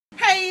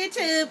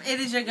YouTube, it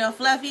is your girl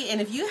Fluffy,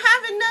 and if you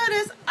haven't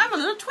noticed, I'm a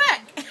little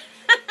twek.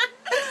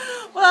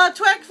 Well,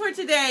 twek for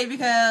today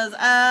because,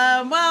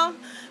 well,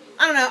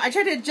 I don't know, I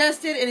tried to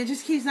adjust it and it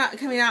just keeps not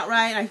coming out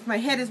right. My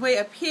head is way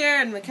up here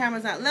and the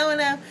camera's not low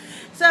enough.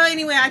 So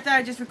anyway, I thought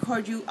I'd just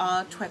record you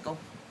tweko,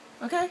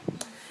 okay?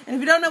 And if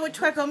you don't know what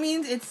tweko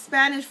means, it's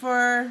Spanish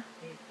for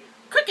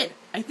crooked,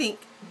 I think.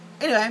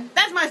 Anyway,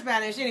 that's my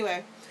Spanish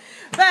anyway.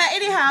 But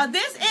anyhow,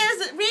 this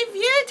is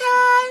review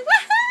time.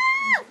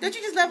 Woohoo! Don't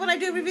you just love when I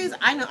do reviews?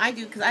 I know I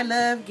do because I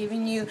love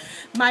giving you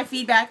my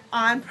feedback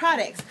on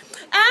products.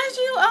 As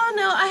you all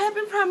know, I have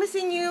been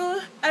promising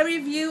you a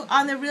review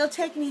on the Real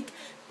Technique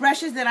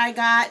brushes that I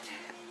got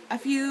a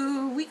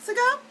few weeks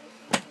ago.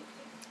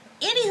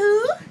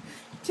 Anywho,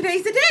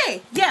 today's the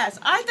day. Yes,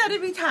 I thought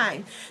it'd be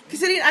time.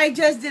 Considering I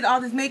just did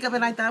all this makeup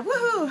and I thought,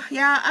 woohoo,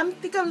 yeah, I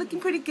think I'm looking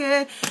pretty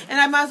good. And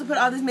I might as well put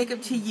all this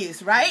makeup to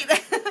use, right?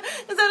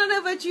 Because I don't know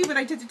about you, but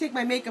I tend to take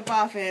my makeup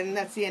off and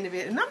that's the end of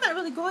it. And I'm not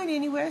really going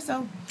anywhere,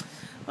 so,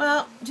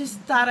 well, just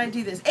thought I'd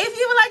do this. If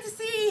you would like to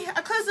see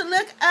a closer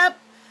look up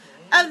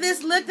of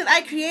this look that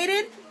I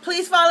created,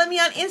 please follow me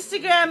on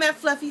Instagram at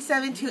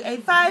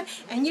Fluffy7285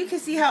 and you can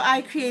see how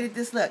I created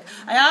this look.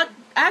 I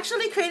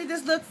actually created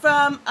this look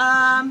from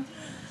a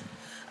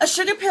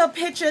sugar pill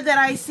picture that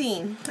I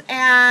seen,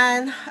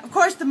 and of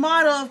course the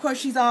model, of course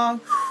she's all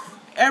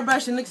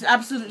airbrushed and looks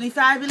absolutely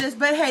fabulous,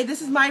 but hey,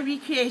 this is my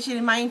recreation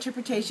and my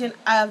interpretation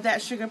of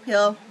that sugar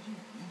pill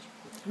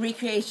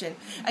recreation.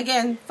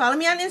 Again, follow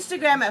me on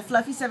Instagram at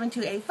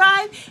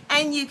Fluffy7285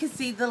 and you can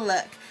see the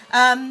look.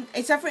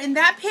 Except for in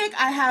that pic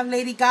I have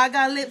Lady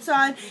Gaga lips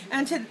on,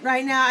 and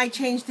right now I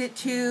changed it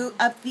to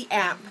Up the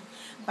Amp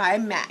by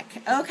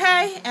MAC.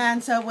 Okay,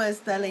 and so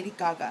was the Lady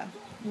Gaga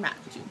MAC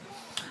too.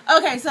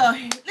 Okay, so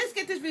let's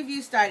get this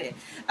review started.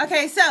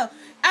 Okay, so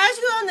as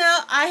you all know,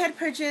 I had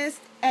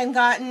purchased and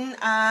gotten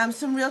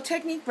some Real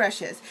Technique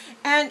brushes,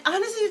 and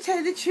honestly, to tell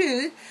you the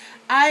truth,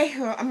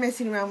 I'm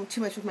messing around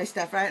too much with my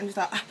stuff, right? I'm just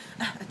like,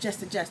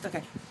 adjust. Okay,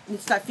 I need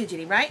to start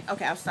fidgeting, right?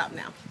 Okay, I'll stop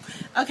now.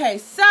 Okay,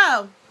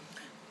 so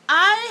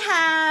I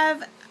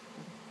have,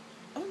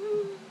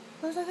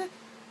 what was I saying?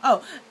 Oh,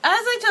 as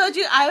I told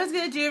you, I was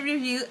going to do a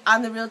review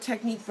on the Real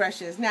Technique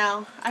brushes.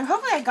 Now,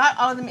 hopefully I got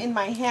all of them in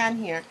my hand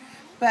here,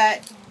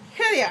 but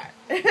here they are.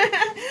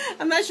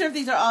 I'm not sure if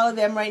these are all of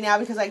them right now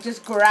because I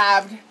just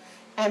grabbed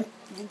and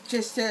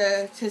just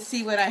to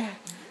see what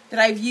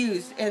I've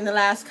used in the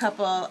last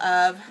couple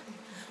of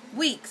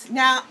weeks.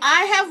 Now,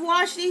 I have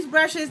washed these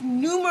brushes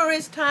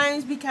numerous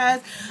times because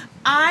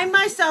I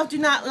myself do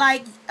not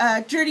like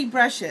dirty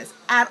brushes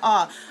at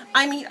all.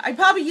 I mean, I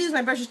probably use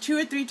my brushes 2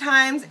 or 3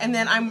 times and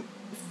then I'm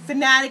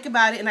fanatic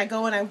about it and I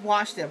go and I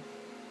wash them.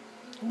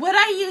 What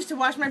I use to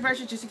wash my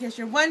brushes, just in case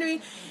you're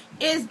wondering,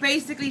 is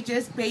basically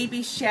just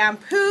baby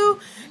shampoo,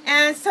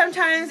 and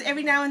sometimes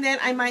every now and then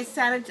I might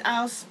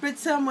I'll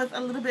spritz them with a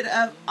little bit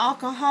of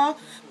alcohol,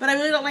 but I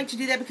really don't like to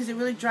do that because it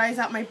really dries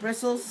out my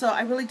bristles, so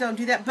I really don't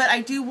do that. But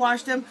I do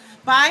wash them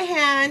by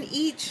hand,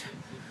 each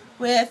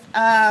with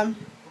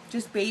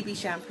just baby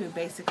shampoo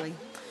basically,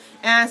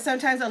 and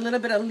sometimes a little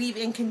bit of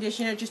leave-in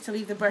conditioner just to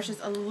leave the brushes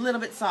a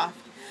little bit soft.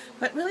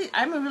 But really,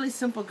 I'm a really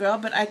simple girl,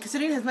 but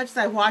considering as much as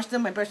I wash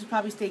them, my brushes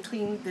probably stay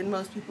clean than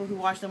most people who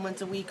wash them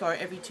once a week or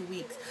every 2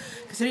 weeks.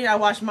 Considering I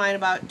wash mine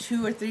about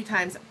 2 or 3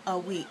 times a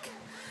week.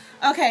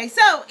 Okay,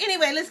 so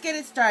anyway, let's get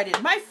it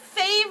started. My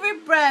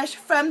favorite brush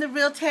from the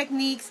Real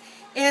Techniques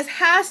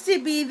has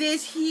to be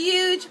this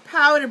huge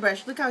powder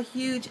brush. Look how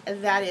huge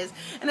that is.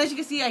 And as you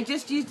can see, I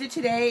just used it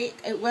today.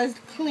 It was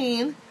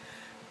clean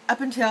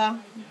up until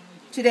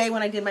today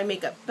when I did my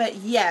makeup. But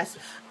yes,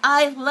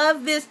 I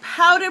love this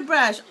powder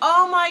brush.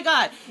 Oh my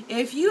god,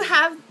 if you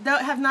have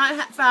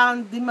not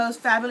found the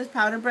most fabulous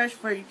powder brush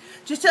for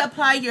just to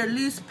apply your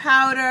loose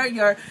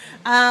powder,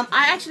 I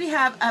actually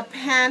have a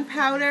pan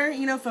powder,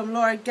 you know, from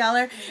Laura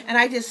Geller, and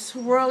I just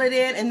swirl it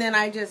in and then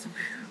I just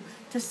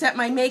to set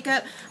my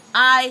makeup.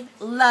 I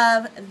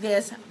love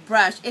this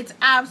brush. It's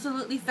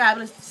absolutely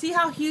fabulous. See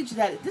how huge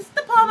that is. This is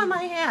the palm of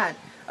my hand.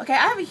 Okay,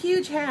 I have a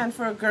huge hand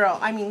for a girl.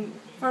 I mean,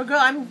 for a girl,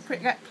 I'm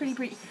got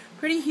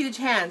pretty huge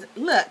hands.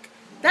 Look,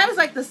 that is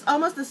like this,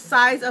 almost the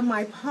size of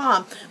my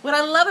palm. What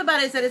I love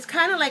about it is that it's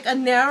kind of like a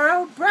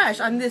narrow brush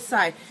on this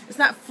side. It's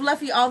not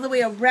fluffy all the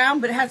way around,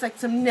 but it has like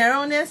some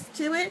narrowness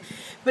to it.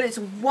 But it's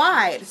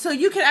wide, so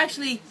you can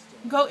actually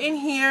go in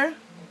here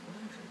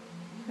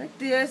like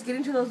this, get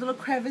into those little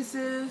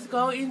crevices,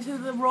 go into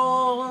the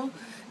roll,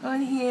 go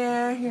in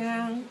here,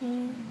 here,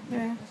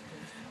 here,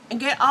 and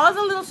get all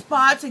the little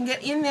spots and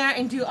get in there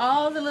and do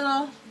all the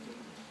little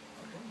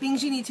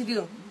things you need to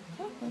do.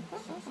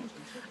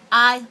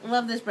 I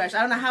love this brush.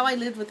 I don't know how I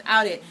lived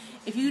without it.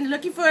 If you're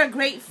looking for a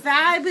great,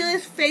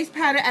 fabulous face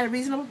powder at a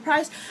reasonable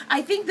price,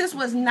 I think this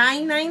was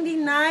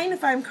 $9.99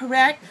 if I'm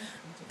correct.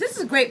 This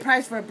is a great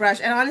price for a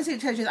brush, and honestly, to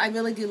tell you, I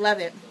really do love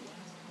it.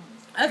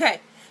 Okay,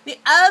 the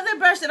other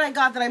brush that I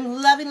got that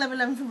I'm loving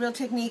from Real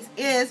Techniques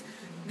is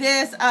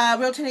this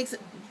Real Techniques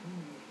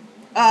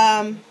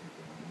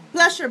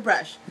blusher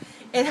brush.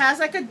 It has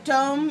like a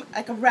dome,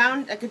 like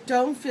a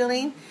dome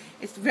filling.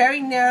 It's very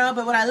narrow,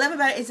 but what I love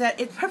about it is that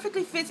it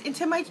perfectly fits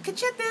into my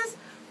cachetes,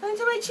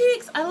 into my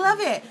cheeks. I love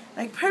it.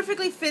 Like,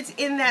 perfectly fits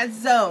in that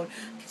zone.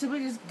 So we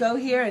just go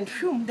here and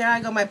boom, there I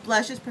go. My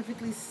blush is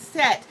perfectly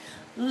set.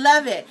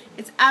 Love it.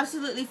 It's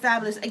absolutely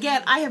fabulous.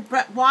 Again, I have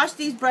washed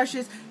these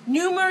brushes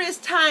numerous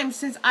times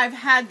since I've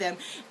had them,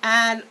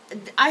 and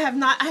I have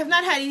not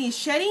had any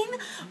shedding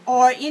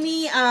or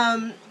any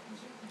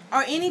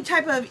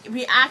type of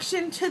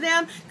reaction to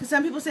them, because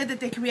some people say that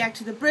they can react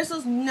to the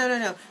bristles. No, no,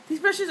 no. These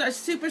brushes are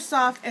super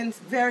soft and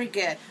very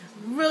good.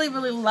 Really,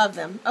 really love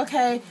them.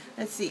 Okay,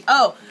 let's see.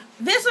 Oh,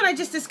 this one I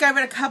just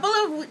discovered a couple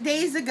of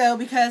days ago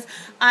because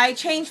I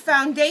changed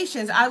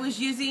foundations. I was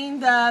using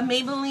the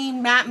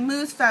Maybelline Matte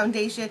Mousse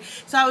foundation,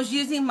 so I was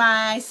using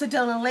my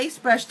Sedona Lace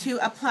brush to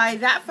apply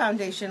that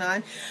foundation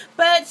on.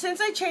 But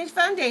since I changed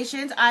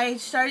foundations, I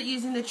started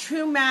using the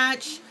True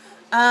Match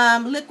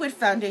liquid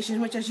foundation,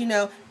 which, as you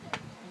know,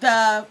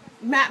 the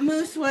Matte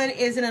Mousse one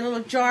is in a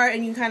little jar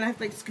and you kind of have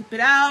to like scoop it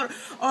out,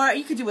 or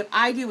you could do what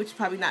I do, which is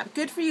probably not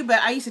good for you,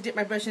 but I used to dip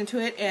my brush into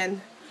it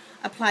and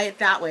apply it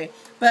that way.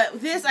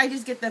 But this, I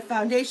just get the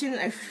foundation,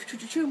 I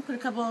put a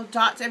couple of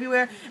dots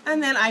everywhere,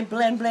 and then I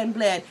blend, blend,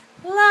 blend.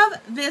 Love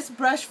this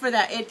brush for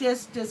that. It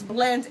just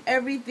blends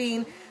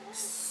everything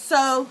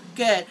so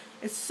good.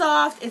 It's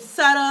soft, it's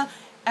subtle,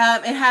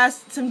 it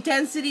has some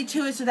density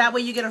to it, so that way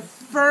you get a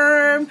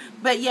firm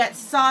but yet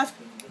soft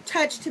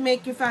touch to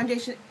make your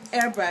foundation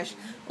airbrush.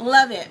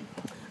 Love it.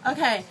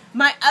 Okay,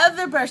 my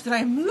other brush that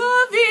I'm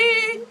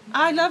loving,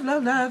 I love,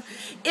 love, love,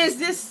 is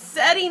this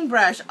setting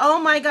brush. Oh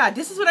my god,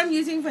 this is what I'm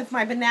using with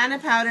my banana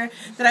powder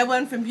that I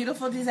won from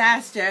Beautiful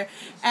Disaster.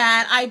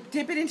 And I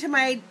dip it into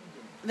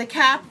the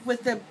cap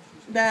with the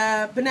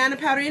banana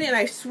powder in it, and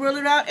I swirl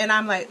it out, and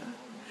I'm like,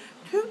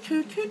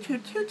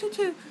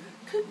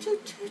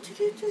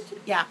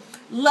 yeah,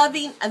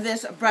 loving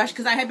this brush,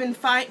 because I have been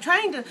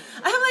trying to,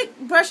 I have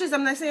like brushes,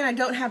 I'm not saying I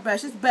don't have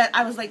brushes, but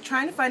I was like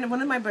trying to find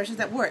one of my brushes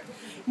that worked.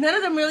 None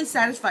of them really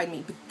satisfied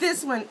me, but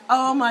this one,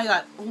 oh my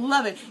god,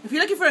 love it. If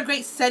you're looking for a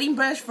great setting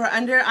brush for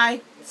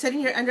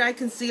setting your under eye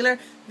concealer,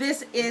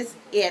 this is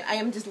it. I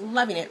am just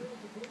loving it.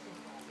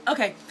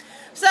 Okay,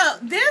 so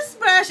this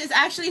brush is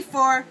actually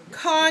for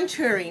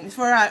contouring, it's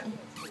for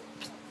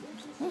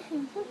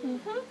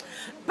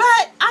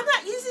but I'm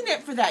not using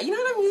it for that. You know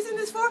what I'm using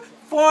this for?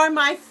 For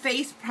my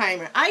face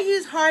primer. I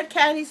use Hard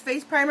Candy's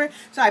face primer,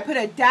 so I put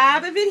a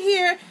dab of it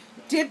here,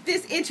 dip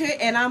this into it,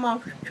 and I'm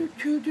all,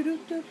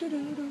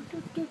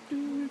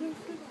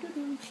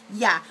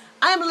 yeah,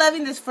 I'm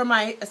loving this for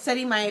my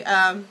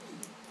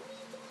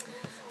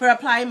for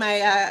applying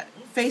my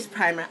face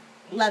primer.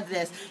 Love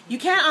this. You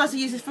can also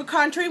use this for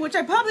contouring, which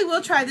I probably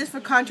will try this for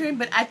contouring,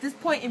 but at this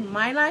point in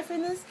my life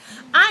in this,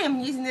 I am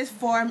using this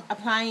for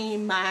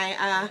applying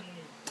my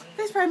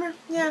face primer.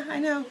 Yeah, I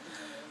know.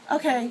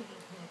 Okay.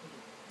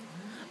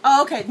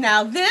 Okay,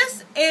 now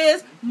this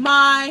is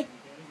I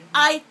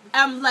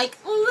am like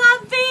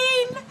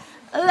loving,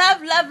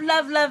 love, love,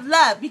 love, love,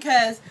 love,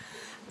 because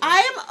I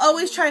am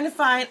always trying to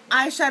find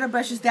eyeshadow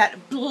brushes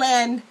that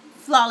blend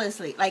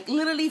flawlessly, like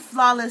literally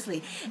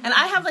flawlessly. And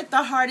I have like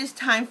the hardest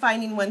time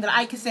finding one that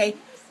I could say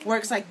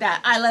works like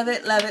that. I love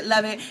it, love it,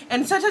 love it.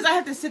 And sometimes I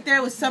have to sit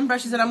there with some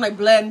brushes and I'm like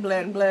blend,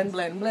 blend, blend,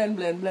 blend, blend,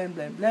 blend, blend,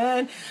 blend,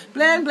 blend,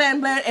 blend,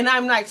 blend, blend, and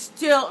I'm like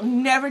still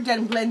never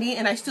done blending,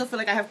 and I still feel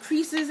like I have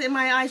creases in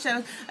my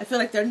eyeshadows. I feel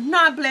like they're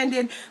not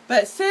blended.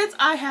 But since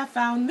I have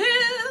found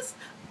this,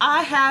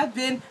 I have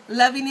been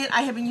loving it.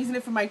 I have been using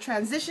it for my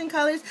transition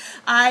colors.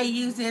 I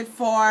use it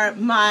for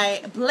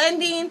my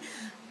blending.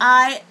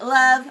 I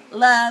love,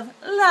 love,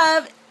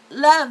 love,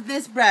 love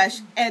this brush,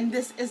 and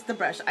this is the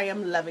brush I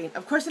am loving.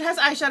 Of course, it has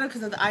eyeshadow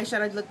because of the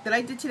eyeshadow look that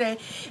I did today.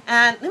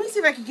 And let me see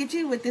if I can get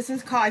you what this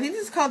is called. I think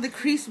this is called the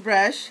crease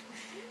brush.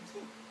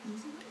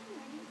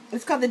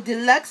 It's called the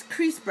Deluxe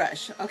Crease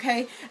Brush,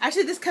 okay?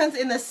 Actually, this comes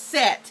in a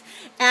set,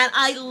 and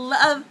I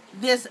love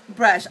this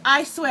brush.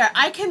 I swear,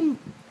 I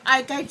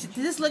did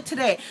this look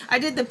today. I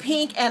did the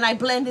pink and I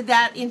blended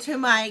that into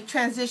my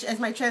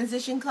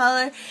transition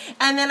color,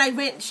 and then I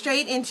went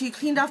straight into,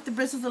 cleaned off the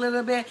bristles a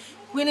little bit,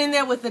 went in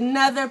there with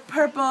another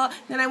purple,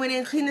 then I went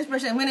in, cleaned this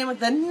brush and went in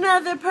with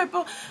another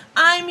purple.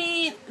 I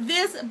mean,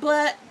 this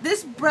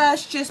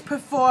brush just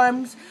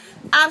performs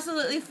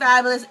absolutely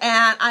fabulous,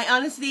 and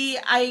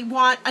I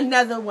want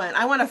another one.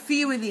 I want a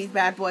few of these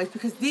bad boys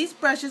because these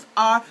brushes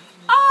are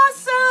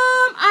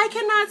awesome. I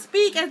cannot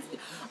speak.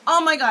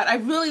 Oh my god, I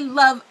really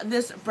love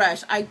this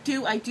brush. I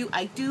do.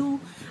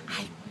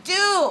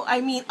 I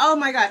mean, oh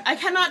my god, I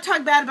cannot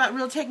talk bad about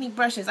Real Technique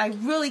brushes. I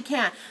really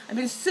can't. I've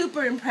been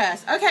super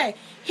impressed. Okay,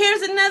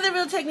 here's another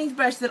Real Techniques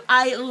brush that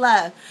I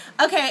love.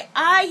 Okay,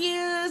 I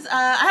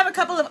have a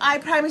couple of eye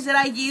primers that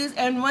I use,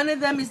 and one of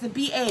them is the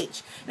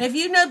BH. And if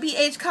you know,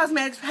 BH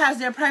Cosmetics has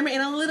their primer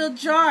in a little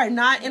jar,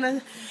 not in a,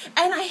 and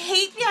I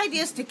hate the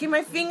idea of sticking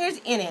my fingers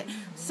in it.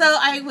 So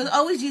I was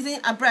always using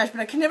a brush,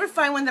 but I can never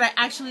find one that I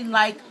actually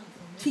like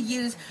to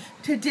use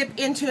to dip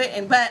into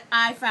it, but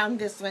I found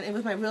this one. It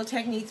was my Real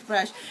Techniques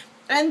brush,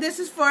 And this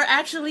is for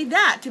actually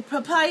that, to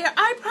apply your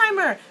eye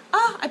primer.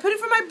 Oh, I put it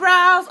for my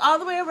brows, all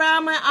the way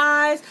around my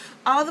eyes,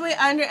 all the way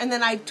under, and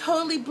then I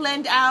totally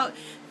blend out.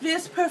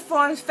 This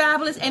performs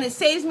fabulous, and it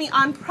saves me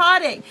on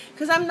product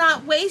because I'm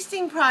not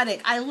wasting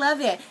product. I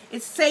love it.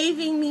 It's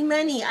saving me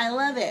money. I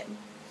love it.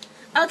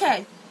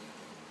 Okay.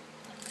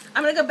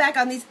 I'm going to go back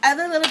on these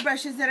other little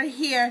brushes that are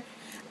here.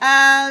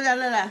 I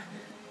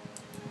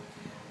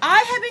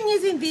have been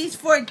using these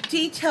for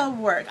detail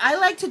work. I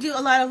like to do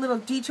a lot of little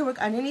detail work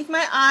underneath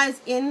my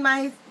eyes, in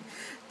my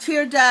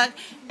tear duct,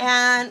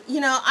 and you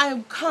know,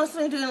 I'm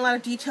constantly doing a lot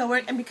of detail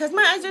work, and because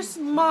my eyes are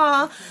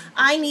small,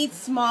 I need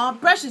small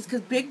brushes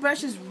because big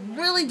brushes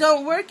really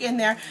don't work in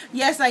there.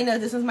 Yes, I know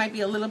this one might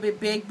be a little bit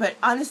big, but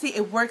honestly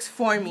it works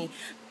for me.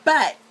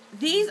 But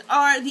these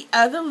are the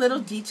other little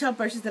detail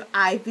brushes that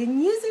I've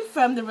been using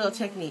from the Real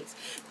Techniques.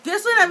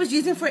 This one I was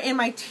using for in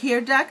my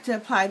tear duct to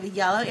apply the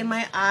yellow in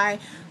my eye.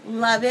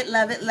 Love it,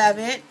 love it, love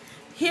it.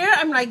 Here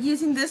I'm like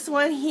using this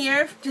one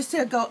here just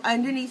to go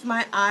underneath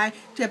my eye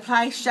to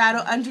apply shadow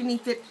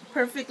underneath it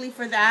perfectly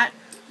for that.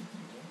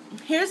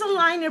 Here's a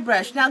liner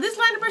brush. Now this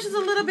liner brush is a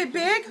little bit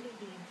big.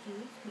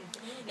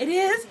 It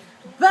is,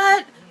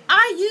 but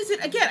I use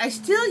it, again, I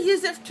still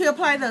use it to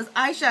apply those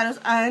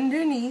eyeshadows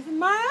underneath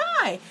my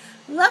eye.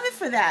 Love it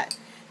for that.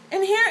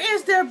 And here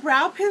is their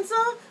brow pencil,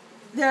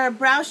 their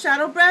brow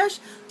shadow brush.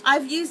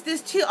 I've used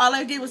this too. All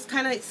I did was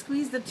kind of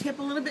squeeze the tip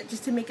a little bit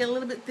just to make it a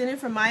little bit thinner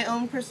for my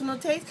own personal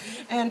taste.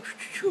 And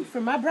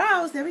for my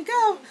brows, there we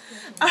go.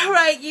 All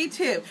right,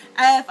 YouTube.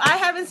 If I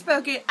haven't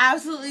spoken,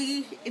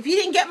 absolutely, if you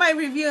didn't get my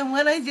review and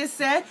what I just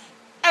said,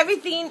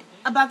 everything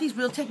about these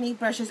Real Technique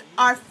brushes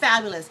are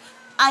fabulous.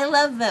 I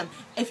love them.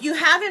 If you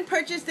haven't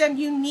purchased them,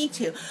 you need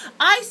to.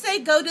 I say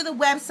go to the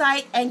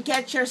website and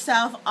get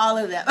yourself all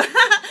of them.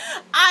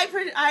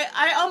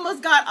 I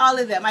almost got all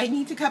of them. I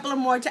need a couple of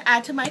more to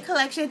add to my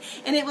collection,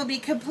 and it will be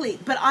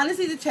complete. But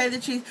honestly, to tell you the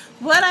truth,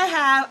 what I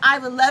have, I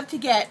would love to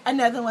get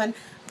another one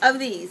of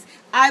these.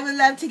 I would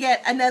love to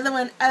get another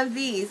one of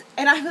these.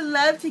 And I would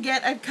love to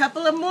get a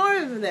couple of more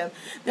of them.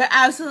 They're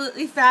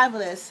absolutely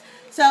fabulous.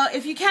 So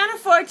if you can't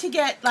afford to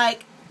get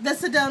like the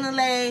Sedona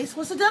Lace.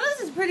 Well, Sedona's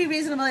is pretty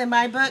reasonable in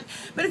my book,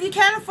 but if you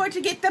can't afford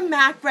to get the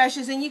MAC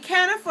brushes and you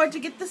can't afford to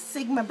get the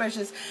Sigma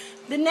brushes,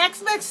 the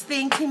next best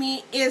thing to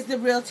me is the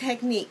Real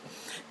Technique.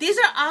 These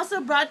are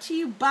also brought to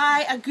you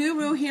by a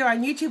guru here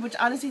on YouTube, which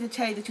honestly, to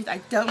tell you the truth,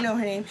 I don't know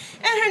her name.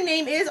 And her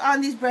name is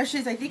on these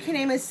brushes. I think her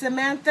name is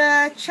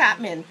Samantha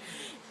Chapman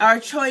or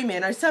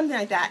Choyman or something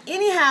like that.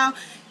 Anyhow,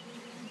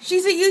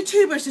 she's a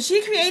YouTuber, so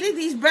she created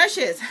these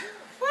brushes.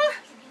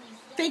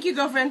 Thank you,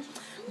 girlfriend.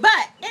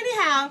 But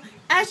anyhow,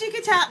 as you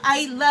can tell,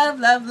 I love,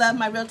 love, love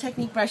my Real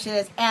Technique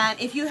brushes. And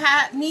if you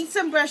need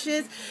some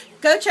brushes,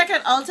 go check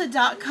out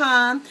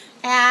Ulta.com.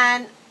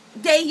 And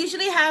they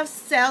usually have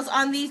sales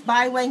on these.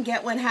 Buy one,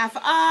 get one half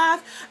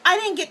off. I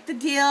didn't get the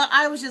deal.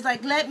 I was just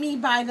like, let me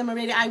buy them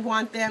already. I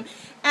want them.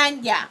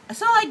 And yeah,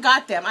 so I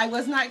got them. I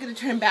was not going to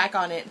turn back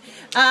on it.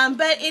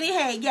 But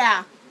anyway,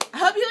 yeah. I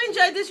hope you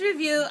enjoyed this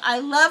review. I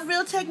love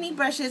Real Technique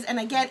brushes. And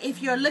again,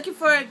 if you're looking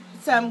for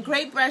some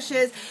great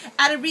brushes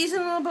at a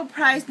reasonable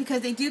price,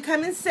 because they do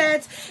come in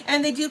sets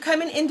and they do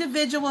come in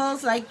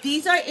individuals, like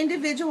these are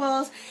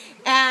individuals,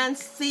 and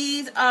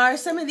these are,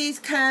 some of these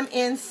come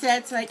in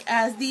sets, like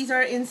as these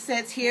are in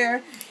sets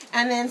here,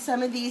 and then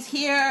some of these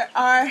here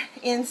are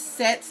in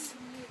sets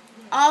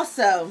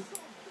also,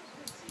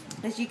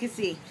 as you can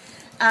see.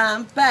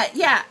 But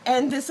yeah,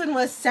 and this one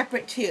was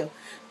separate too.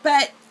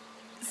 But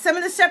some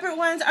of the separate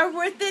ones are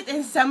worth it,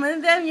 and some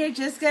of them you're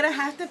just going to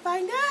have to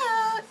find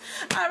out.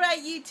 All right,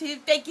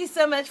 YouTube, thank you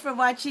so much for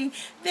watching.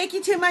 Thank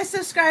you to my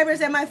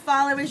subscribers and my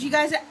followers. You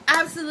guys are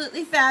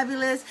absolutely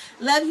fabulous.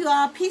 Love you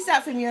all. Peace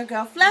out from your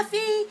girl,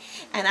 Fluffy.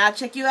 And I'll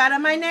check you out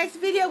on my next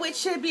video, which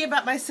should be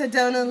about my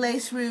Sedona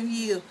Lace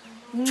review.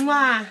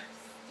 Mwah.